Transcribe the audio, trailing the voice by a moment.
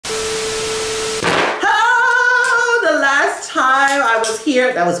time I was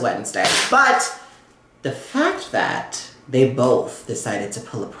here, that was Wednesday. But the fact that they both decided to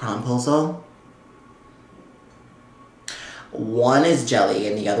pull a promposal. One is jelly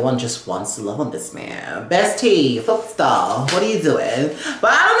and the other one just wants to love on this man. Bestie, football, what are you doing?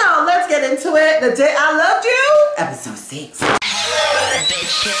 But I don't know, let's get into it. The Day I Loved You, episode 6.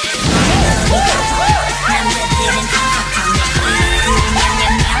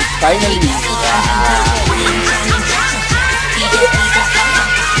 Finally.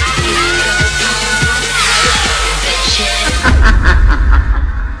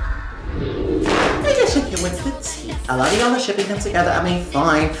 What's the tea? A lot of y'all are shipping them together. I mean,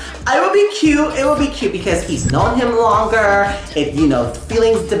 fine. It would be cute. It would be cute because he's known him longer. If, you know,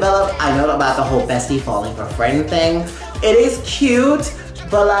 feelings develop. I know about the whole bestie falling for friend thing. It is cute,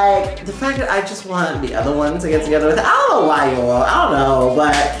 but like, the fact that I just want the other one to get together with it, I don't know why you all. I don't know,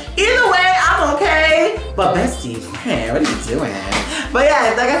 but either way, I'm okay. But bestie, man, what are you doing? But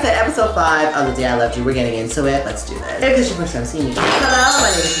yeah, like I said, episode 5 of The Day I Loved You, we're getting into it. Let's do this. If this is your first time seeing me, hello, my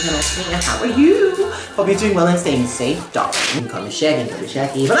name is Eclipse, and how are you? Hope you're doing well and staying safe, darling. You can call me Shaqii, call me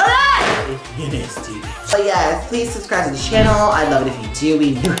Shaqii, but yeah, please subscribe to the channel. I'd love it if you do.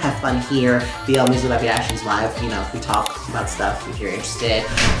 We do have fun here. We always do live reactions live. You know, we talk about stuff if you're interested.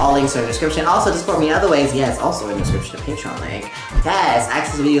 All links are in the description. Also, to support me in other ways, yes, also in the description, the Patreon link. Yes,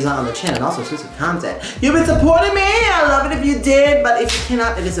 access to videos on the channel and also exclusive content. You've been supporting me. I love it if you did, but if you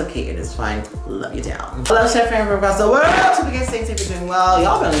cannot, it is okay. It is fine. Love you down. Hello, Chef Fran from across the world. Hope you guys staying safe and doing well.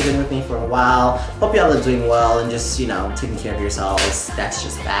 Y'all been living with me for a while. Hope y'all are doing well and just, you know, taking care of yourselves. That's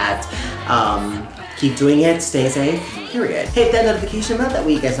just that. Keep doing it. Stay safe. Period. Hit that notification bell. That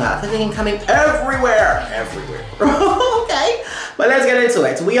way you guys know clicking and coming everywhere. Everywhere. Okay. But let's get into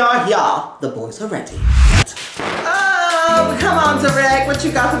it. We are here. The boys are ready. Oh, come on, Derek. What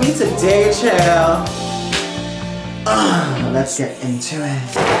you got for me today, chill? Let's get into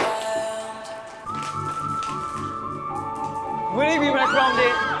it. Where did we from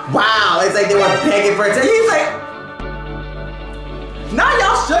there? Wow, it's like they were begging for it. He's like, now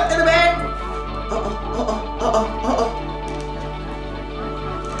y'all shook in the bed.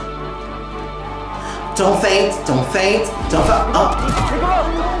 Don't faint, don't faint, don't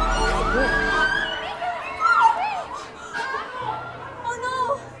faint. Oh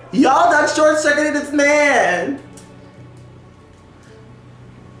no! Y'all done short-circuited this man.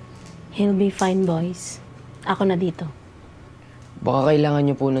 He'll be fine, boys. Ako na dito. Baka kailangan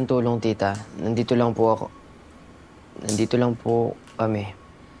niyo po ng tulong, tita. Nandito lang po ako. Nandito lang po kami.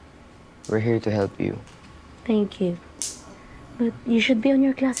 We're here to help you. Thank you. But you should be on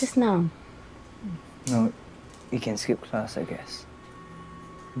your classes now. No, we can skip class, I guess.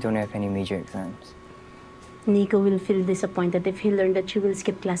 We don't have any major exams. Nico will feel disappointed if he learned that you will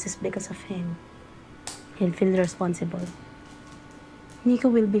skip classes because of him. He'll feel responsible. Nico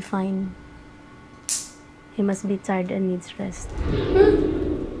will be fine. He must be tired and needs rest.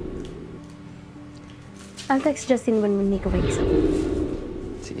 I'll text Justin when Nico wakes up.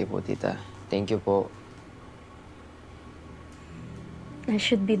 Sige po, tita. Thank you po. I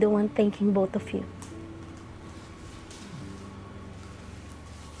should be the one thanking both of you.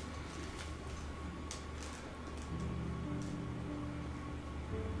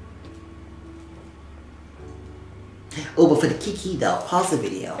 Oh, but for the Kiki though, pause the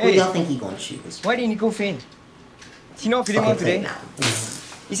video. Who Hey. y'all think he gonna choose? Why didn't Nico faint? Is he not feeling well play today? now.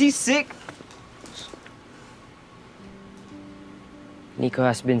 Is he sick? Nico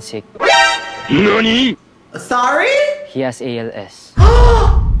has been sick. Sorry? He has ALS.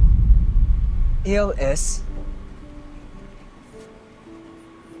 ALS?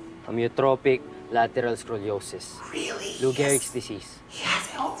 Amyotrophic lateral sclerosis. Really? Lou Gehrig's disease. He has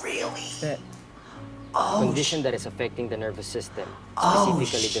it. Oh, really? That Oh, Condition that is affecting the nervous system. Oh,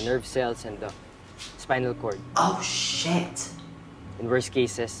 Specifically the nerve cells and the spinal cord. oh shit. In worst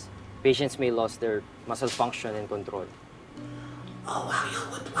cases, patients may lose their muscle function and control. Oh wow, you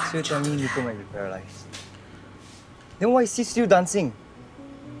would watch. so you tell me Nico might be paralyzed. Then why is he still dancing?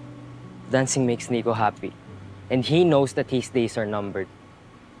 Dancing makes Nico happy. And he knows that his days are numbered.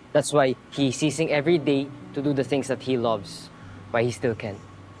 That's why he's seizing every day to do the things that he loves, but he still can.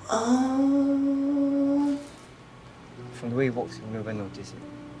 From the way he walks, you'll never notice it.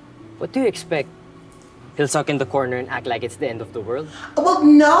 What do you expect? He'll suck in the corner and act like it's the end of the world? Well,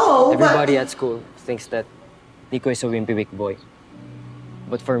 no, Everybody at school thinks that Nico is a wimpy weak boy.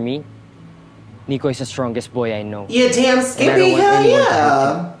 But for me, Nico is the strongest boy I know. You're damn And I don't skippy, want hell anyone to hurt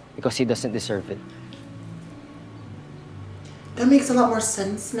yeah. him because he doesn't deserve it. That makes a lot more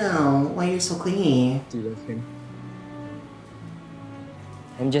sense now, why you're so clingy. Do you love him?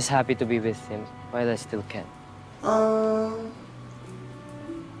 I'm just happy to be with him while I still can. Well,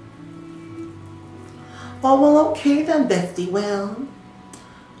 okay then, Bestie. Well,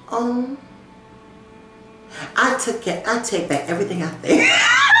 I take back everything I think.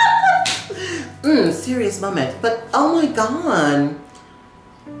 Serious moment. But, oh my god.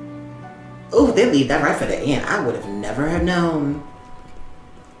 Oh, they leave that right for the end. I would have never have known.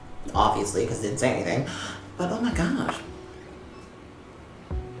 Obviously, because they didn't say anything. But, oh my gosh.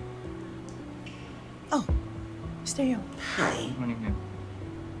 Oh, Mr. Yo. Hi. Morning, ma'am.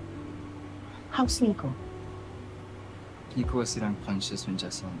 How's Nico? Nico was still unconscious when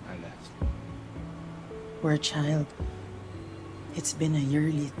Justin and I left. Poor child. It's been a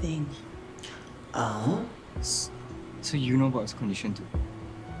yearly thing. Oh? So you know about his condition too?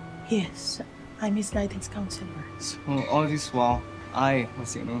 Yes, I'm his guidance counselor. So all this while, I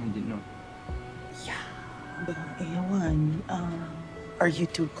was the only one who didn't know. But, Ewan, are you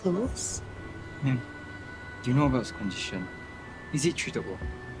too close? Ma'am, do you know about his condition? Is it treatable?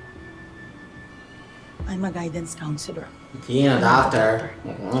 I'm a guidance counselor. She ain't a doctor.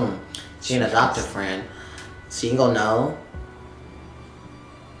 She ain't a doctor, friend. She ain't gonna know.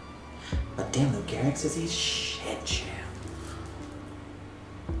 But damn, Lou Gehrig's disease? Shit, chill.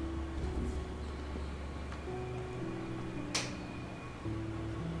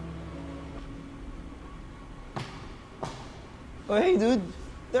 Oh, hey, dude.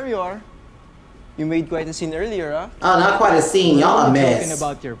 There you are. You made quite a scene earlier, huh? Oh, not quite a scene. Y'all a mess. Talking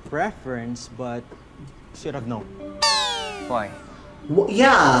about your preference, but should have known. Why? Well, What's the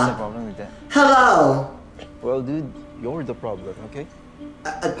yeah. problem with that? Hello. Well, dude, you're the problem, okay?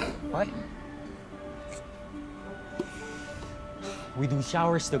 What? We do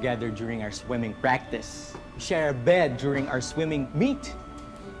showers together during our swimming practice. We share a bed during our swimming meet.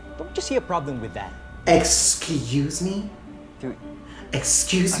 Don't you see a problem with that? Excuse me? Dude,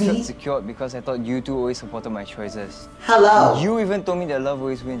 Excuse I felt me? secured because I thought you two always supported my choices. Hello. You even told me that love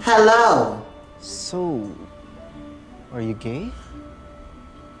always wins. Hello. So, are you gay?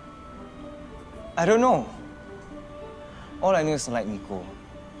 I don't know. All I know is I like Nico.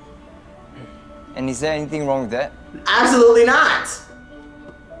 And is there anything wrong with that? Absolutely not.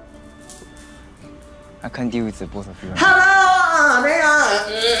 I can't deal with the both of you. Hello. There you are.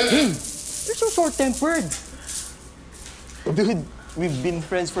 You're so short-tempered. Dude, we've been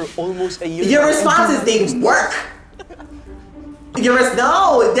friends for almost a year. Your now, responses didn't work.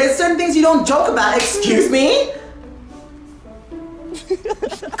 No, there's certain things you don't joke about. Excuse me?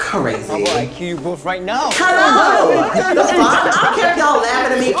 Crazy. How about I kill you both right now? Hello! The fuck? I don't care if y'all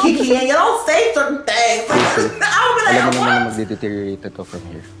laughing at me, Kiki, and you don't say certain things. I'll be Alam like, mo naman na what? magde-deteriorate ito from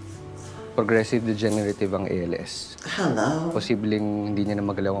here. Progressive degenerative ang ALS. Hello? Posibleng hindi niya na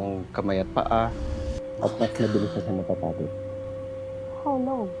magalaw ang kamay at paa. At mas mabilis na siya matatapos. Oh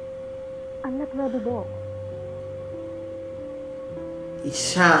no, I'm not ready, Doc.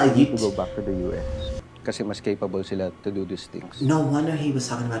 To go back to the US. Kasi mas capable sila to do these things. No wonder he was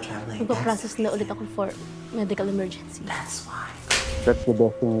talking about traveling. Magpa-process na ulit ako for medical emergency. That's why. That's the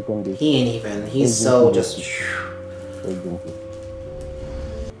best thing you can do. He ain't even. He's so just... Urgency.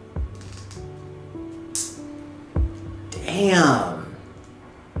 Damn.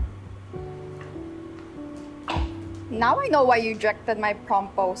 Now I know why you rejected my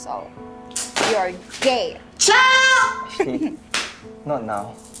proposal. You're gay. Child! Actually, not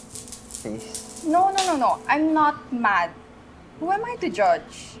now. Please. No. I'm not mad. Who am I to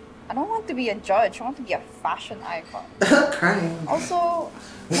judge? I don't want to be a judge. I want to be a fashion icon. Crying. Also,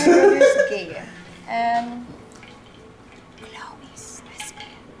 my brother's gay. And Chloe's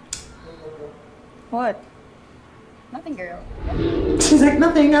lesbian. What? Nothing, girl. She's like,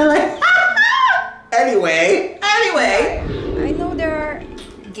 nothing. I'm like, Anyway. I know there are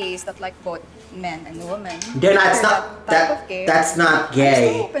gays that like both men and women. They're not, it's They're not, that type of gay. that's not I'm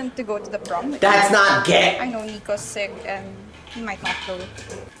gay. still open to go to the prom with That's him. not gay. I know Nico's sick and he might not go.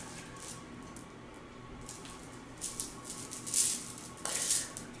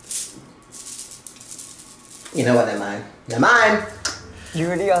 You know what, never mind. Never mind. You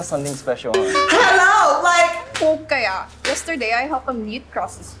really are something special. Hello, like... Oh, kaya. Yesterday, I helped a mute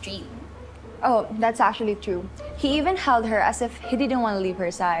cross the street. Oh, that's actually true. He even held her as if he didn't want to leave her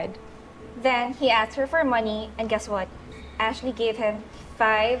side. Then he asked her for money, and guess what? Ashley gave him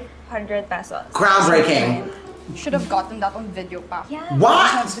 500 pesos. Groundbreaking. Should have gotten that on video pa. Yeah.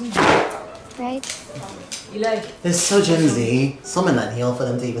 What? Right? It's so Gen Z. So millennial for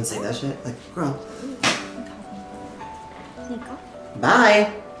them to even say that shit. Like, girl. Nico? Bye.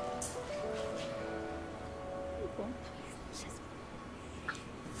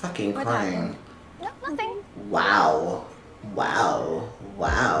 Fucking What crying. No, nothing. Wow. Wow.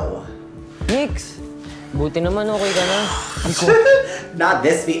 Wow. Nix! Buti naman okay ka na. Not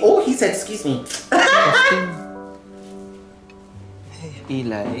this week. Oh, he said, excuse me.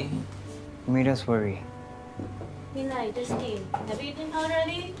 Eli, you made us worry. Eli, Justine, have you eaten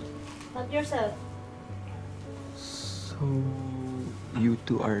already? Help yourself. So, you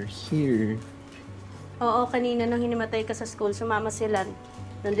two are here. Oo, kanina nang hinimatay ka sa school, sumama sila.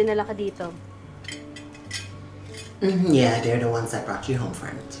 Nung dinala ka dito. Yeah, they're the ones that brought you home,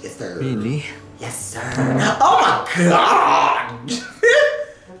 friend. Yes, sir. Really? Yes, sir. Oh my God!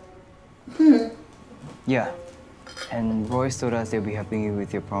 Yeah. And Royce told us they'll be helping you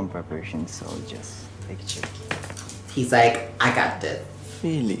with your prom preparation, so just take a chill. He's like, I got this.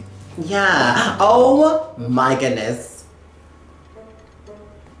 Really? Yeah. Oh my goodness.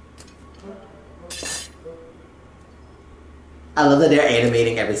 I love that they're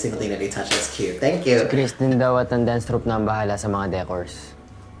animating every single thing that they touch. That's cute. Thank you. Chris din daw at ang dance troupe na ang bahala sa mga decors.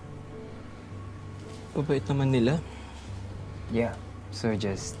 Pabait naman nila. Yeah. So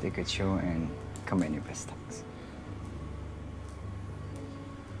just take a chill and come in your best talks.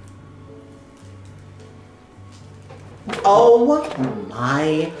 Oh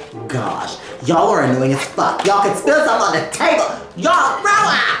my gosh. Y'all are annoying as fuck. Y'all can spill something on the table. Y'all throw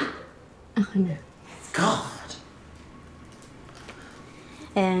up. God.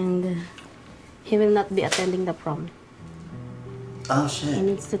 And he will not be attending the prom. Oh, He shit.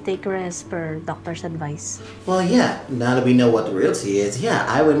 needs to take rest per doctor's advice. Well, yeah, now that we know what the real tea is, yeah,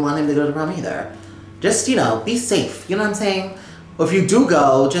 I wouldn't want him to go to the prom either. Just, you know, be safe. You know what I'm saying? Or if you do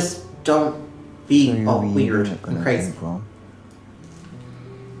go, just don't be weird and crazy.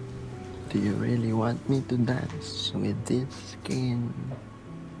 Do you really want me to dance with this skin?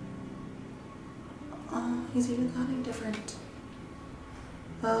 Oh, he's even gotten different.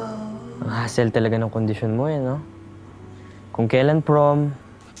 Oh. Ang hassle talaga ng kondisyon mo no? Kung kailan prom,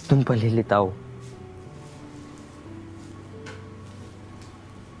 dun palilitaw.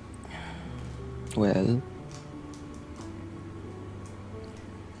 Well,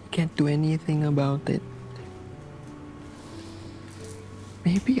 can't do anything about it.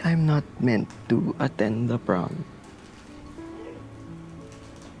 Maybe I'm not meant to attend the prom.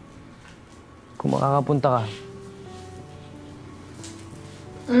 Kung makakapunta ka,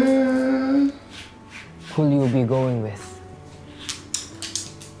 who'll you be going with?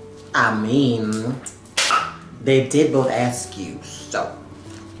 I mean, they did both ask you, so.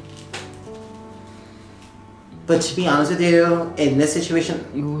 But to be honest with you, in this situation...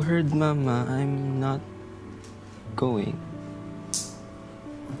 You heard Mama, I'm not going.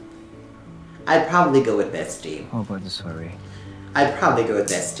 I'd probably go with Bestie. How about this, sorry? I'd probably go with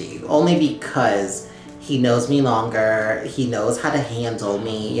Bestie, only because he knows me longer, he knows how to handle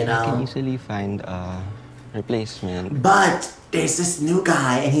me, you know? I can easily find a replacement. But there's this new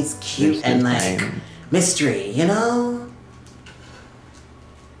guy, and he's cute and like mystery, you know?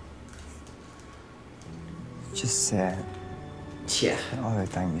 Just sad. Yeah. And all the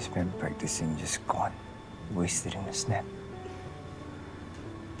time you spent practicing just gone. Wasted in a snap.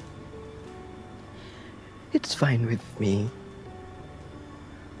 It's fine with me.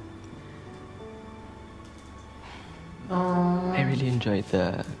 I really enjoyed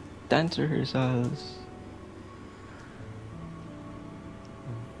the dance rehearsals.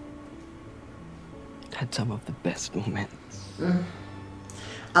 Had some of the best moments.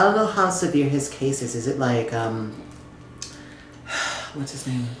 I don't know how severe his case is. Is it like, what's his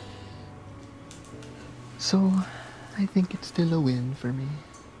name? So, I think it's still a win for me.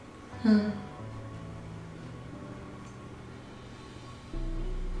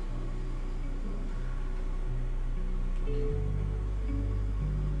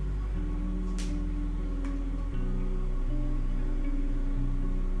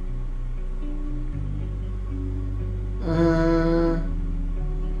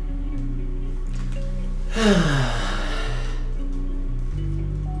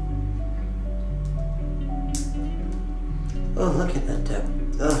 Oh, look at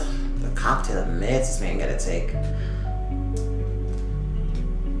the cocktail of meds this man gotta take.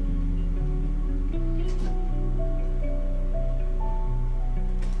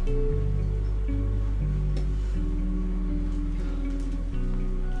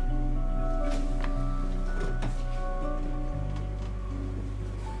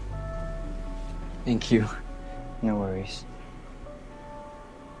 Thank you. No worries.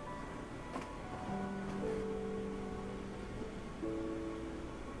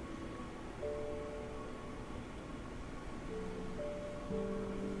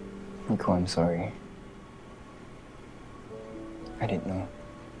 Nico, I'm sorry. I didn't know.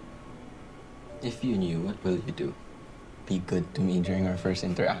 If you knew, what will you do? Be good to me during our first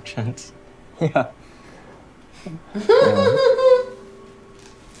interactions? Yeah.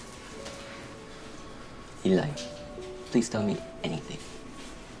 Eli, please tell me anything.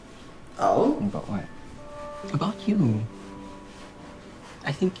 Oh? About what? About you.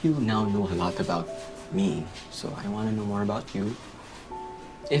 I think you now know a lot about me, so I want to know more about you.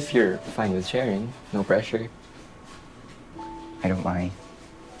 If you're fine with sharing, no pressure. I don't mind.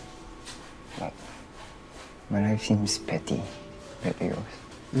 But my life seems petty compared to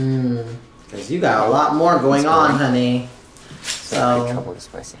yours. Because you got a lot more going on, honey. So... trouble to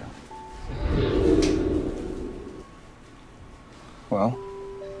spice it up. Well,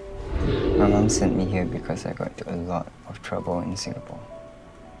 my mom sent me here because I got into a lot of trouble in Singapore.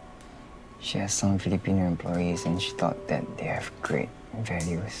 She has some Filipino employees and she thought that they have great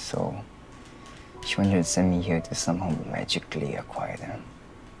values, so she wanted to send me here to somehow magically acquire them.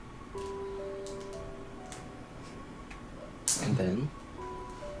 And then?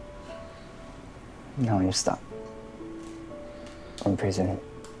 Now I'm stuck. In prison.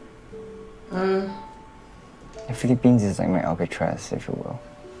 The Philippines is like my Alcatraz, if you will.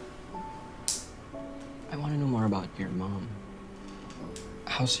 I want to know more about your mom.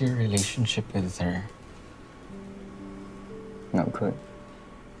 How's your relationship with her? Not good.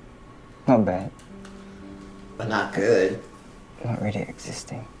 Not bad. But not good. Not really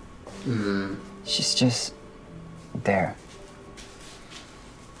existing. She's just there.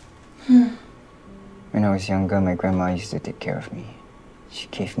 When I was younger, my grandma used to take care of me. She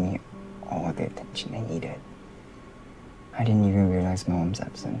gave me all the attention I needed. I didn't even realize my mom's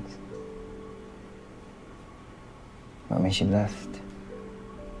absence. But when she left,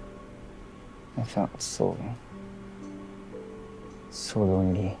 I felt so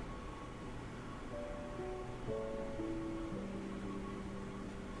lonely.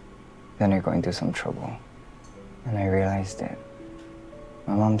 Then I got into some trouble. And I realized that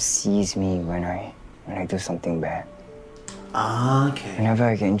my mom sees me when I do something bad. Okay. Whenever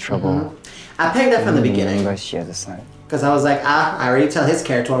I get in trouble, I picked that from the beginning. Remember she has a son. Because I was like, I already tell his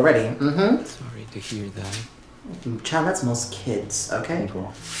character already. Sorry to hear that. Child, that's most kids, okay?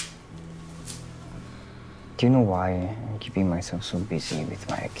 Cool. Do you know why I'm keeping myself so busy with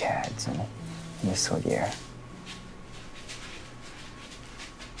my cats and the soldier?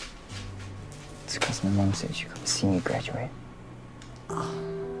 It's because my mom said she could see me graduate.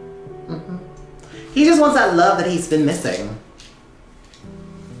 He just wants that love that he's been missing.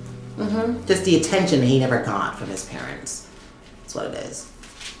 Just the attention he never got from his parents. That's what it is.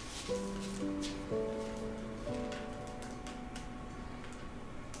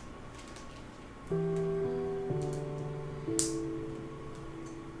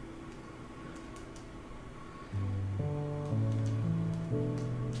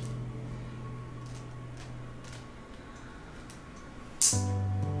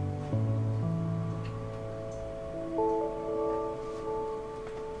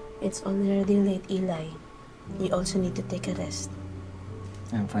 It's already late, Eli. You also need to take a rest.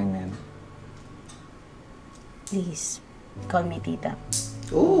 I'm fine, ma'am. Please, call me Tita.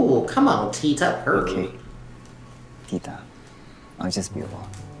 Ooh, come on, Tita. Okay. Tita, I'll just be along.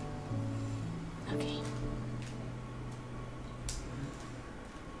 Okay.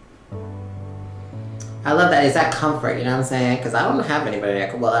 I love that. Is that comfort? You know what I'm saying? Because I don't have anybody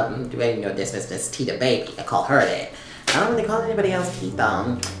that could, well, I'm doing this Tita baby. I call her that. I don't really call anybody else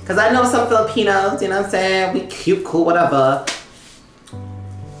Tita. Because I know some Filipinos, you know what I'm saying? We cute, cool, whatever.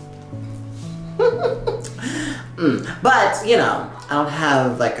 But, you know, I don't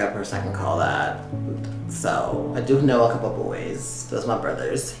have like a person I can call that. So, I do know a couple boys. Those are my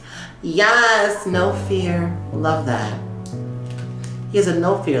brothers. Yes, no fear. Love that. He has a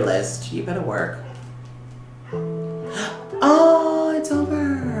no fear list. You better work. Oh, it's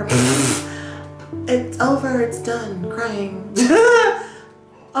over. It's over. It's done. Crying.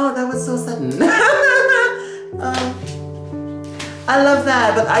 Oh, that was so sudden. I love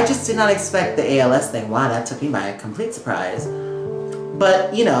that, but I just did not expect the ALS thing. Wow, that took me by a complete surprise.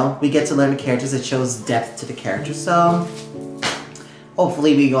 But, you know, we get to learn the characters. It shows depth to the characters, so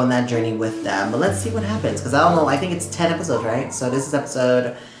hopefully we go on that journey with them. But let's see what happens, because I don't know. I think it's 10 episodes, right? So this is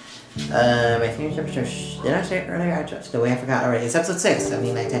episode... I think it's episode... Did I say it earlier? The way I forgot already. It's episode 6. 7,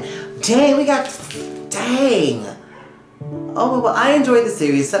 8, 9, 10. Dang, we got... Dang! Oh, well, I enjoyed the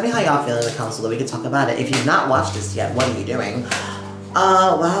series. Tell me how y'all feel in the comments below. We can talk about it. If you've not watched this yet, what are you doing?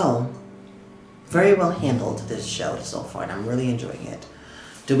 Wow. Very well handled, this show so far, and I'm really enjoying it.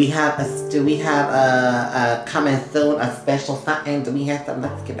 Do we have a comment-thon, a special something? Do we have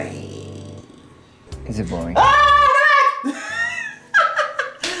something? Let's get back. Is it boring?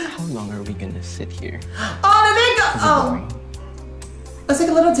 How long are we gonna sit here? Oh, the nigga! Oh! Let's take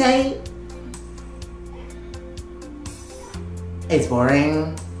a little date. It's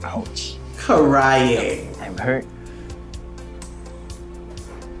boring. Ouch. Crying. I'm hurt.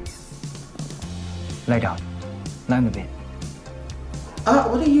 Lie down. Lie on the bed.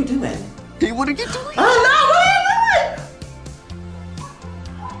 What are you doing? Hey, what are you doing? Oh no! Wait!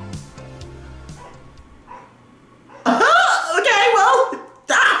 Okay, well,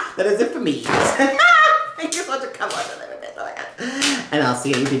 that is it for me. I just want to come on a little bit. Oh my God. And I'll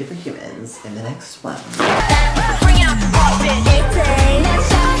see you beautiful humans in the next one.